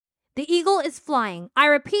The eagle is flying. I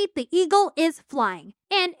repeat, the eagle is flying.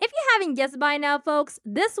 And if you haven't guessed by now, folks,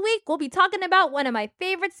 this week we'll be talking about one of my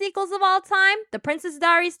favorite sequels of all time, The Princess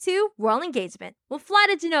Diaries 2, Royal Engagement. We'll fly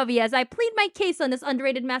to Genovia as I plead my case on this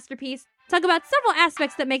underrated masterpiece, talk about several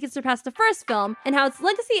aspects that make it surpass the first film, and how its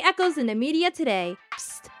legacy echoes in the media today.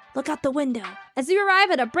 Psst, look out the window as we arrive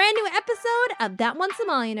at a brand new episode of That One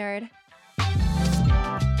Somali Nerd.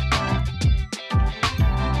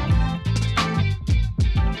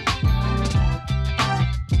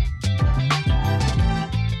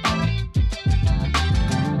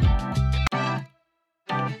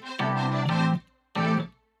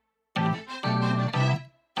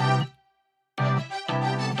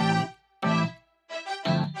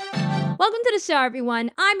 Welcome to the show,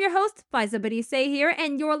 everyone. I'm your host, Faiza Badise here,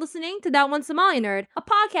 and you're listening to That One Somali Nerd, a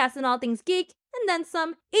podcast on all things geek, and then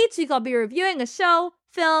some. Each week I'll be reviewing a show,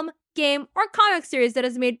 film, game, or comic series that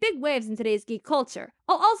has made big waves in today's geek culture.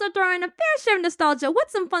 I'll also throw in a fair share of nostalgia with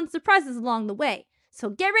some fun surprises along the way. So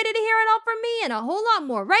get ready to hear it all from me and a whole lot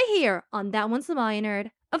more right here on That One Somali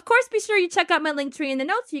Nerd. Of course, be sure you check out my link tree in the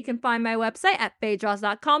notes. You can find my website at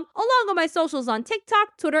fayedraws.com, along with my socials on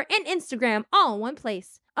TikTok, Twitter, and Instagram, all in one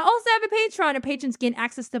place. I also have a Patreon where patrons gain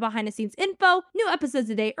access to behind-the-scenes info, new episodes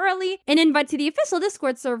a day early, an invite to the official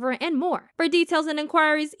Discord server, and more. For details and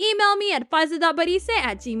inquiries, email me at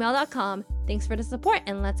faiza.badise@gmail.com. Thanks for the support,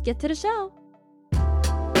 and let's get to the show.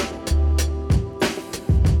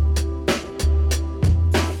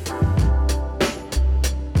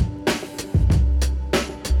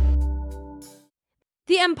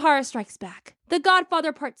 The Empire Strikes Back, The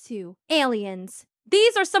Godfather Part 2, Aliens.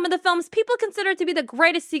 These are some of the films people consider to be the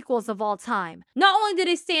greatest sequels of all time. Not only did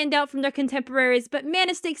they stand out from their contemporaries, but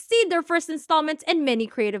managed to exceed their first installments in many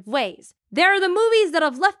creative ways. They are the movies that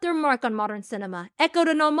have left their mark on modern cinema, echoed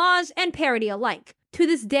an homage and parody alike. To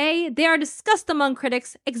this day, they are discussed among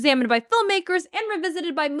critics, examined by filmmakers, and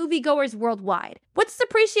revisited by moviegoers worldwide. With this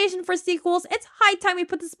appreciation for sequels, it's high time we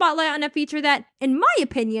put the spotlight on a feature that, in my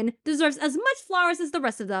opinion, deserves as much flowers as the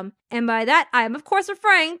rest of them. And by that, I am of course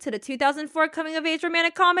referring to the 2004 coming-of-age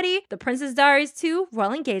romantic comedy, The Princess Diaries 2,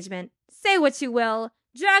 Royal Engagement. Say what you will,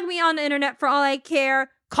 drag me on the internet for all I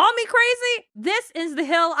care, call me crazy, this is the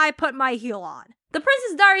hill I put my heel on. The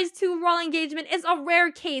Princess Diaries 2 Royal Engagement is a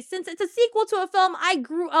rare case since it's a sequel to a film I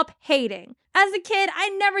grew up hating. As a kid, I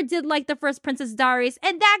never did like the first Princess Diaries,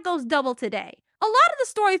 and that goes double today. A lot of the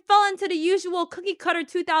story fell into the usual cookie-cutter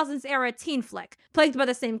 2000s era teen flick, plagued by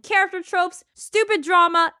the same character tropes, stupid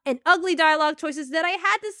drama, and ugly dialogue choices that I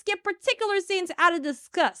had to skip particular scenes out of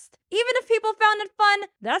disgust. Even if people found it fun,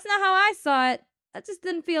 that's not how I saw it. I just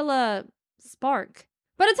didn't feel a spark.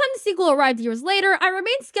 By the time the sequel arrived years later, I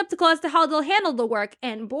remained skeptical as to how they'll handle the work,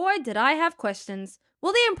 and boy, did I have questions.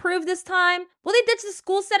 Will they improve this time? Will they ditch the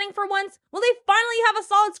school setting for once? Will they finally have a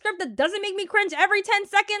solid script that doesn't make me cringe every 10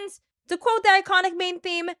 seconds? To quote the iconic main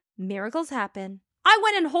theme, miracles happen. I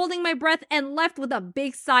went in holding my breath and left with a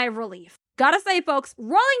big sigh of relief. Gotta say, folks,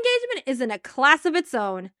 Royal Engagement is in a class of its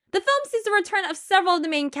own. The film sees the return of several of the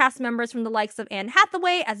main cast members from the likes of Anne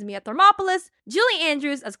Hathaway as Mia Thermopolis, Julie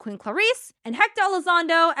Andrews as Queen Clarice, and Hector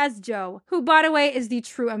Elizondo as Joe, who, by the way, is the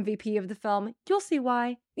true MVP of the film. You'll see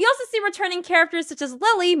why. We also see returning characters such as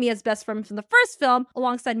Lily, Mia's best friend from the first film,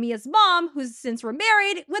 alongside Mia's mom, who's since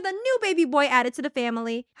remarried, with a new baby boy added to the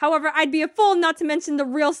family. However, I'd be a fool not to mention the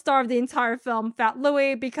real star of the entire film, Fat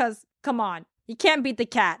Louie, because, come on, you can't beat the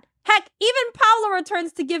cat. Heck, even Paolo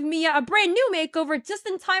returns to give Mia a brand new makeover just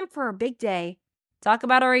in time for her big day. Talk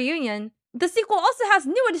about a reunion. The sequel also has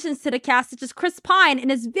new additions to the cast, such as Chris Pine in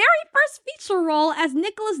his very first feature role as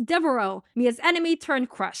Nicholas Devereaux, Mia's enemy turned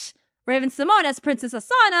crush, Raven Simone as Princess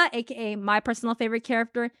Asana, aka my personal favorite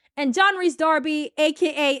character, and John Rhys Darby,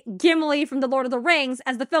 aka Gimli from The Lord of the Rings,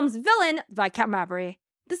 as the film's villain, Viscount Mabry.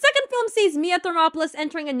 The second film sees Mia Thermopolis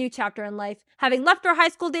entering a new chapter in life, having left her high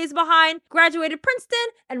school days behind, graduated Princeton,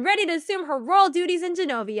 and ready to assume her royal duties in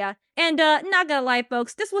Genovia. And, not gonna lie,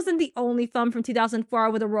 folks, this wasn't the only film from 2004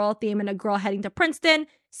 with a royal theme and a girl heading to Princeton.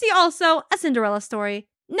 See also A Cinderella Story.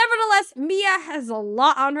 Nevertheless, Mia has a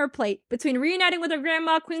lot on her plate, between reuniting with her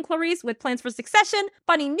grandma, Queen Clarice, with plans for succession,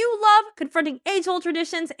 finding new love, confronting age-old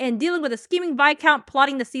traditions, and dealing with a scheming Viscount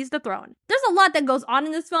plotting to seize the throne. There's a lot that goes on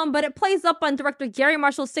in this film, but it plays up on director Gary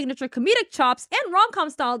Marshall's signature comedic chops and rom-com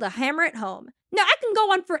style to hammer it home. Now, I can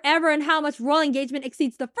go on forever on how much Royal Engagement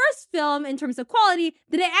exceeds the first film in terms of quality,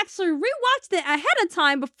 that I actually rewatched it ahead of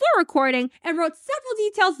time before recording and wrote several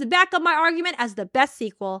details to back up my argument as the best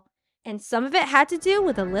sequel. And some of it had to do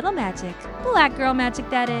with a little magic. Black girl magic,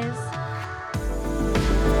 that is.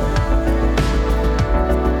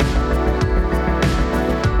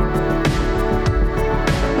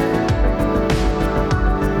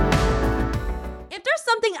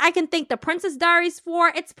 I can thank The Princess Diaries for.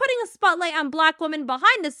 It's putting a spotlight on Black women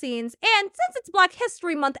behind the scenes, and since it's Black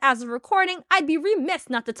History Month as of recording, I'd be remiss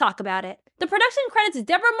not to talk about it. The production credits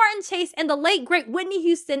Deborah Martin Chase and the late great Whitney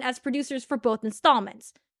Houston as producers for both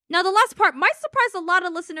installments. Now, the last part might surprise a lot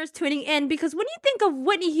of listeners tuning in because when you think of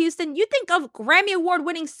Whitney Houston, you think of Grammy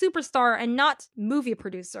Award-winning superstar and not movie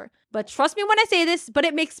producer. But trust me when I say this, but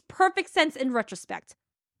it makes perfect sense in retrospect.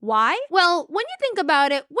 Why? Well, when you think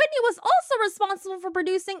about it, Whitney was also responsible for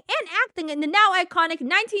producing and acting in the now iconic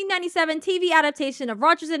 1997 TV adaptation of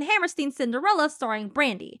Rodgers and Hammerstein's Cinderella starring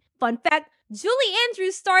Brandy. Fun fact, Julie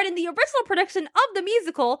Andrews starred in the original production of the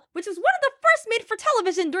musical, which was one of the first made for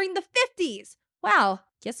television during the 50s. Wow,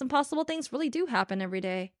 guess impossible things really do happen every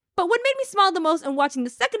day. But what made me smile the most in watching the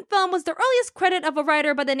second film was the earliest credit of a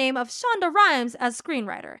writer by the name of Shonda Rhimes as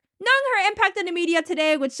screenwriter. Knowing her impact in the media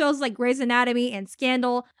today with shows like Grey's Anatomy and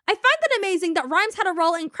Scandal, I find it amazing that Rhimes had a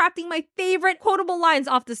role in crafting my favorite quotable lines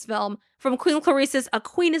off this film, from Queen Clarissa's "A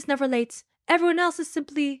queen is never late, everyone else is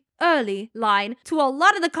simply early" line, to a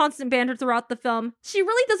lot of the constant banter throughout the film. She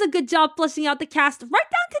really does a good job fleshing out the cast, right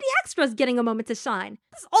down to the extras getting a moment to shine.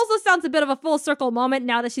 This also sounds a bit of a full circle moment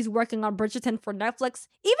now that she's working on Bridgerton for Netflix,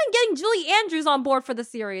 even getting Julie Andrews on board for the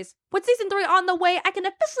series. With season 3 on the way, I can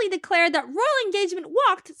officially declare that royal engagement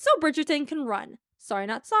walked so Bridgerton can run. Sorry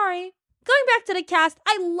not sorry. Going back to the cast,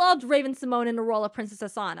 I loved Raven-Symoné in the role of Princess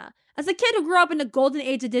Asana. As a kid who grew up in the golden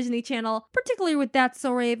age of Disney Channel, particularly with That's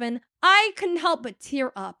So Raven, I couldn't help but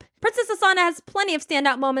tear up. Princess Asana has plenty of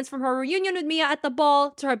standout moments from her reunion with Mia at the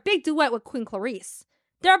ball to her big duet with Queen Clarice.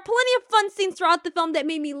 There are plenty of fun scenes throughout the film that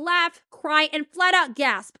made me laugh, cry, and flat out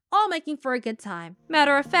gasp, all making for a good time.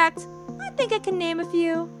 Matter of fact, I think I can name a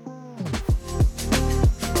few.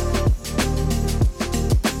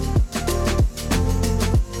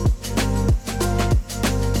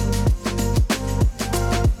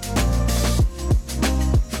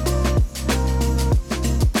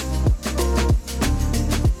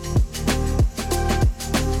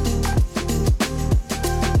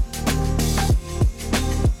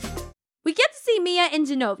 Mia and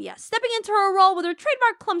Genovia, stepping into her role with her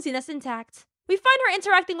trademark clumsiness intact. We find her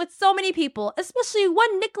interacting with so many people, especially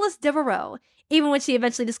one Nicholas Devereaux. Even when she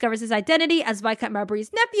eventually discovers his identity as Viscount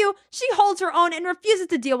Mabry's nephew, she holds her own and refuses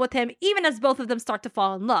to deal with him, even as both of them start to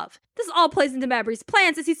fall in love. This all plays into Mabry's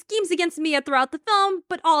plans as he schemes against Mia throughout the film,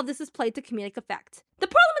 but all of this is played to comedic effect. The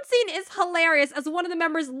Parliament scene is hilarious as one of the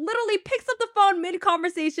members literally picks up the phone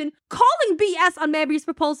mid-conversation, calling BS on Mabry's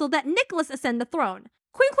proposal that Nicholas ascend the throne.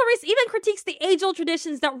 Queen Clarice even critiques the age-old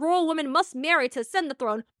traditions that royal women must marry to ascend the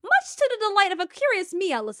throne, much to the delight of a curious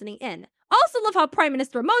Mia listening in. I also love how Prime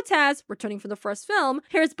Minister Motaz, returning for the first film,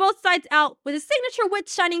 hears both sides out with his signature wit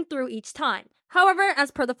shining through each time. However,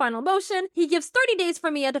 as per the final motion, he gives 30 days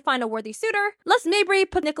for Mia to find a worthy suitor, lest Mabry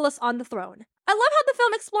put Nicholas on the throne. I love how the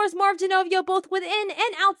film explores more of Genovia both within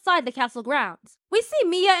and outside the castle grounds. We see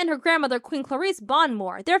Mia and her grandmother Queen Clarice bond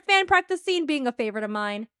more, their fan practice scene being a favorite of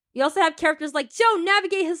mine. You also have characters like Joe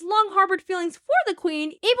navigate his long-harbored feelings for the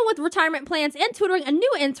Queen, even with retirement plans and tutoring a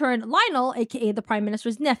new intern, Lionel, aka the Prime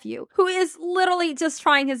Minister's nephew, who is literally just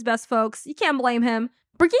trying his best, folks. You can't blame him.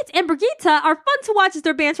 Brigitte and Brigitta are fun to watch as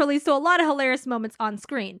their banter leads to a lot of hilarious moments on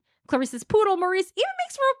screen. Clarice's poodle, Maurice, even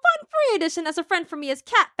makes for a fun free addition as a friend for Mia's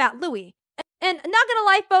cat, Fat Louie. And not gonna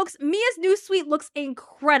lie, folks, Mia's new suite looks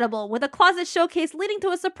incredible, with a closet showcase leading to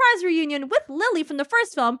a surprise reunion with Lily from the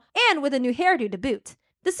first film, and with a new hairdo to boot.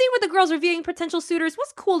 The scene with the girls reviewing potential suitors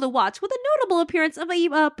was cool to watch, with a notable appearance of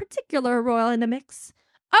a particular royal in the mix.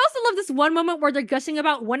 I also love this one moment where they're gushing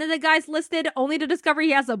about one of the guys listed, only to discover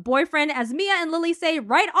he has a boyfriend, as Mia and Lily say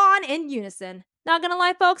right on in unison. Not gonna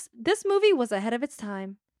lie, folks, this movie was ahead of its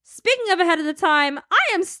time. Speaking of ahead of the time,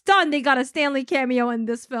 I am stunned they got a Stanley cameo in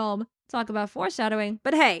this film. Talk about foreshadowing.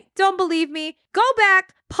 But hey, don't believe me? Go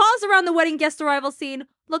back, pause around the wedding guest arrival scene,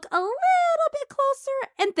 look a little bit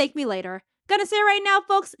closer, and thank me later. Gonna say right now,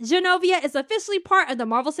 folks, Genovia is officially part of the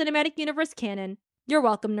Marvel Cinematic Universe canon. You're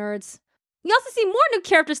welcome, nerds. We also see more new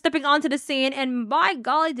characters stepping onto the scene, and by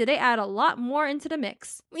golly, did they add a lot more into the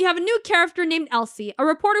mix. We have a new character named Elsie, a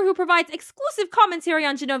reporter who provides exclusive commentary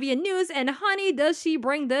on Genovia news, and honey, does she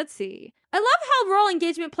bring the tea. I love how royal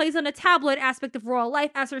engagement plays on the tabloid aspect of royal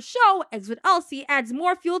life, as her show, Eggs with Elsie, adds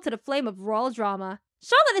more fuel to the flame of royal drama.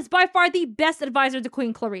 Charlotte is by far the best advisor to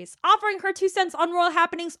Queen Clarice, offering her 2 cents on royal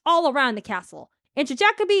happenings all around the castle. Andrew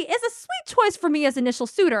Jacobi is a sweet choice for me as initial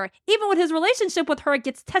suitor, even when his relationship with her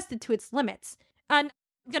gets tested to its limits. And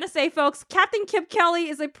Gonna say, folks, Captain Kip Kelly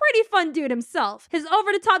is a pretty fun dude himself. His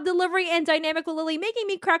over-the-top delivery and dynamic with Lily making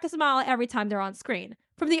me crack a smile every time they're on screen.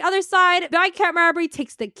 From the other side, Viscount Marbury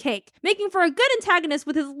takes the cake, making for a good antagonist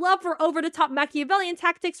with his love for over-the-top Machiavellian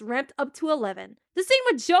tactics ramped up to 11. The scene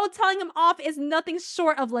with Joe telling him off is nothing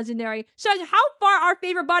short of legendary, showing how far our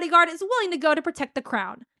favorite bodyguard is willing to go to protect the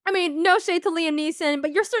crown. I mean, no shade to Liam Neeson,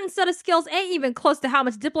 but your certain set of skills ain't even close to how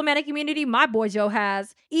much diplomatic immunity my boy Joe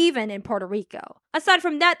has, even in Puerto Rico. Aside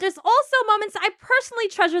from that, there's also moments I personally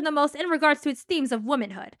treasure the most in regards to its themes of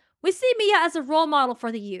womanhood. We see Mia as a role model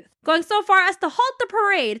for the youth, going so far as to halt the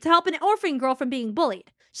parade to help an orphan girl from being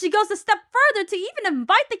bullied. She goes a step further to even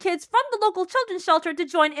invite the kids from the local children's shelter to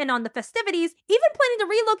join in on the festivities, even planning to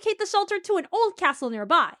relocate the shelter to an old castle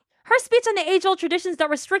nearby. Her speech on the age-old traditions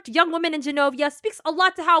that restrict young women in Genovia speaks a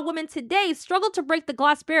lot to how women today struggle to break the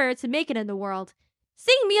glass barrier to make it in the world.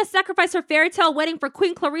 Seeing Mia sacrifice her fairy tale wedding for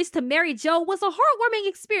Queen Clarice to marry Joe was a heartwarming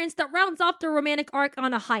experience that rounds off the romantic arc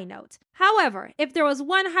on a high note. However, if there was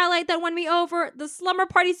one highlight that won me over, the slumber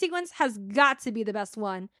party sequence has got to be the best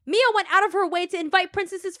one. Mia went out of her way to invite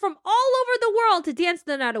princesses from all over the world to dance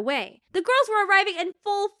the night away. The girls were arriving in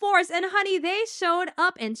full force, and honey, they showed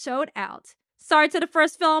up and showed out. Sorry to the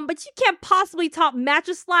first film, but you can't possibly top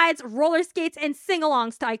mattress slides, roller skates, and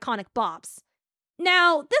sing-alongs to iconic bops.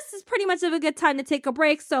 Now, this is pretty much of a good time to take a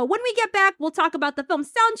break, so when we get back, we'll talk about the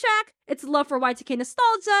film's soundtrack, its love for Y2K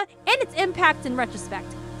nostalgia, and its impact in retrospect.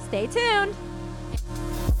 Stay tuned!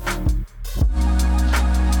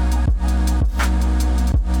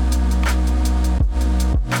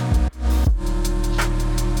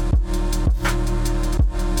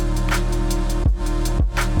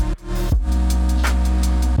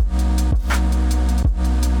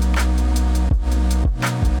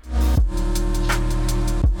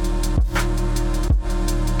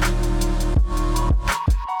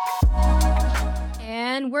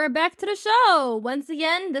 We're back to the show. Once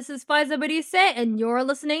again, this is Faiza Barise, and you're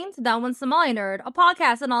listening to That One Somali Nerd, a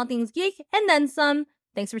podcast on all things geek and then some.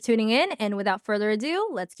 Thanks for tuning in, and without further ado,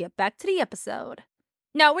 let's get back to the episode.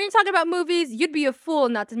 Now, when you're talking about movies, you'd be a fool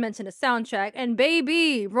not to mention a soundtrack, and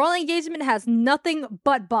baby, Rolling Engagement has nothing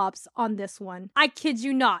but bops on this one. I kid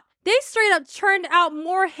you not. They straight up churned out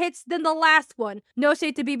more hits than the last one. No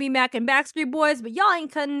shade to BB Mac and Backstreet Boys, but y'all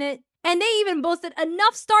ain't cutting it. And they even boasted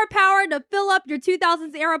enough star power to fill up your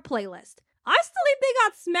 2000s era playlist. I still think they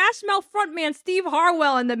got Smash Mouth frontman Steve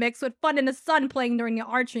Harwell in the mix with Fun in the Sun playing during the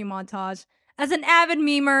archery montage. As an avid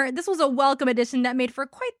memer, this was a welcome addition that made for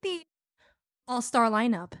quite the all-star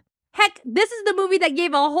lineup. Heck, this is the movie that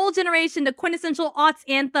gave a whole generation the quintessential aughts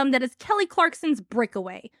anthem that is Kelly Clarkson's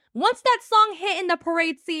Breakaway. Once that song hit in the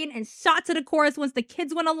parade scene and shot to the chorus once the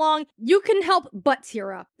kids went along, you couldn't help but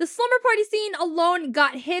tear up. The slumber party scene alone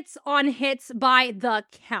got hits on hits by the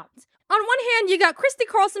count. On one hand, you got Christy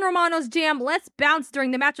Carlson Romano's jam Let's Bounce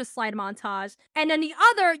during the mattress slide montage, and on the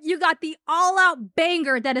other, you got the all-out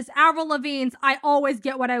banger that is Avril Lavigne's I Always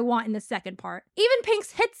Get What I Want in the second part. Even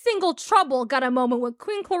Pink's hit single Trouble got a moment when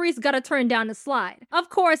Queen Clarice gotta turn down the slide. Of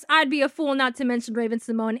course, I'd be a fool not to mention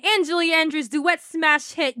Raven-Symoné and Julie Andrews' duet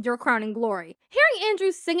smash hit Your Crowning Glory. Hearing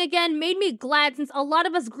Andrews sing again made me glad since a lot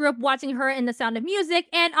of us grew up watching her in The Sound of Music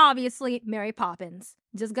and obviously Mary Poppins.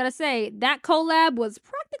 Just gotta say, that collab was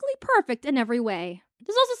practically perfect in every way.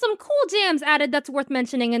 There's also some cool jams added that's worth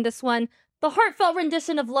mentioning in this one. The heartfelt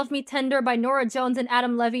rendition of Love Me Tender by Norah Jones and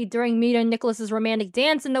Adam Levy during Mita and Nicholas's romantic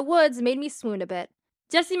dance in the woods made me swoon a bit.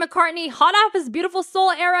 Jesse McCartney, hot off his Beautiful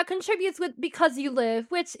Soul era, contributes with Because You Live,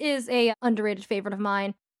 which is a underrated favorite of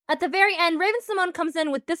mine. At the very end, Raven-Symoné comes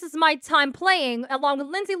in with This Is My Time playing, along with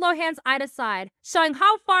Lindsay Lohan's Ida Side, showing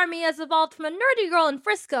how far Mia has evolved from a nerdy girl in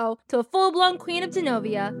Frisco to a full-blown queen of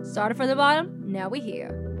Genovia. Started from the bottom, now we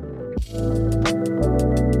here.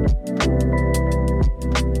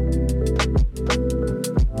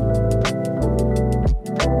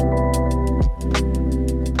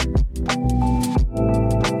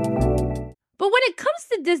 But when it comes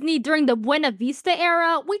to Disney during the Buena Vista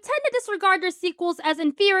era, we tend to disregard their sequels as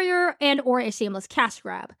inferior and or a shameless cash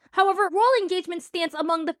grab. However, Royal Engagement stands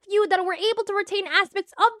among the few that were able to retain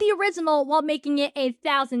aspects of the original while making it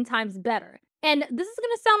 1,000 times better. And this is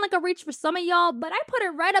gonna sound like a reach for some of y'all, but I put it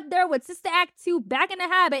right up there with Sister Act 2 Back in the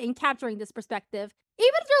Habit in capturing this perspective.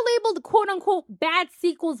 Even if they're labeled quote-unquote bad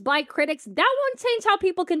sequels by critics, that won't change how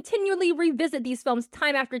people continually revisit these films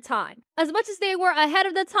time after time. As much as they were ahead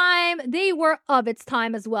of the time, they were of its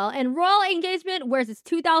time as well, and Royal Engagement wears its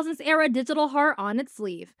 2000s era digital heart on its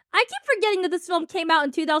sleeve. I keep forgetting that this film came out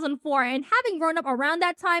in 2004, and having grown up around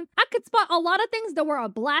that time, I could spot a lot of things that were a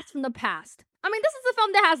blast from the past. I mean, this is a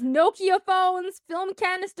film that has Nokia phones, film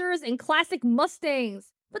canisters, and classic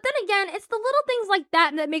Mustangs. But then again, it's the little things like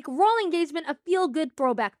that that make Royal Engagement a feel-good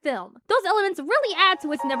throwback film. Those elements really add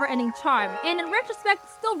to its never-ending charm, and in retrospect,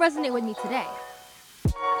 still resonate with me today.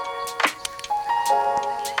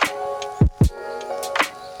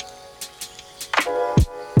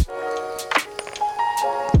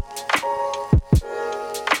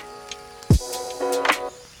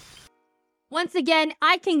 Once again,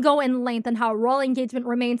 I can go in length on how Royal Engagement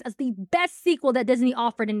remains as the best sequel that Disney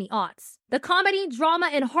offered in the aughts. The comedy, drama,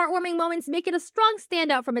 and heartwarming moments make it a strong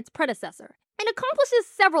standout from its predecessor, and accomplishes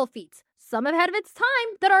several feats, some ahead of its time,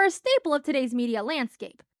 that are a staple of today's media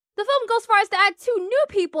landscape. The film goes far as to add 2 new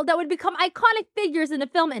people that would become iconic figures in the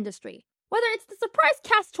film industry. Whether it's the surprise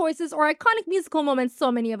cast choices or iconic musical moments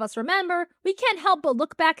so many of us remember, we can't help but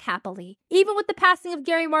look back happily. Even with the passing of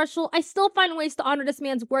Gary Marshall, I still find ways to honor this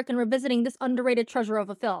man's work in revisiting this underrated treasure of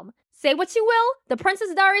a film. Say what you will, The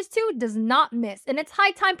Princess Diaries 2 does not miss, and it's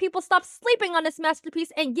high time people stop sleeping on this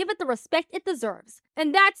masterpiece and give it the respect it deserves.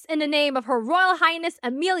 And that's in the name of Her Royal Highness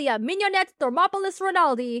Amelia Mignonette Thermopolis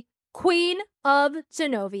Rinaldi, Queen of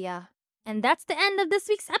Genovia. And that's the end of this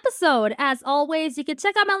week's episode. As always, you can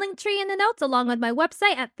check out my link tree in the notes along with my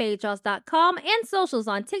website at fayejaws.com and socials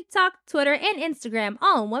on TikTok, Twitter, and Instagram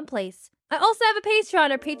all in one place. I also have a Patreon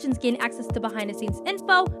where patrons gain access to behind-the-scenes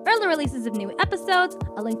info, early releases of new episodes,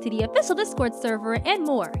 a link to the official Discord server, and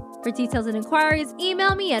more. For details and inquiries,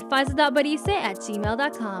 email me at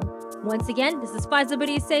faiza.badise@gmail.com. Once again, this is Faiza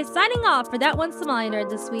Badise signing off for That One Somali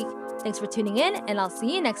Nerd this week. Thanks for tuning in, and I'll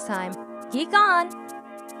see you next time. Geek on!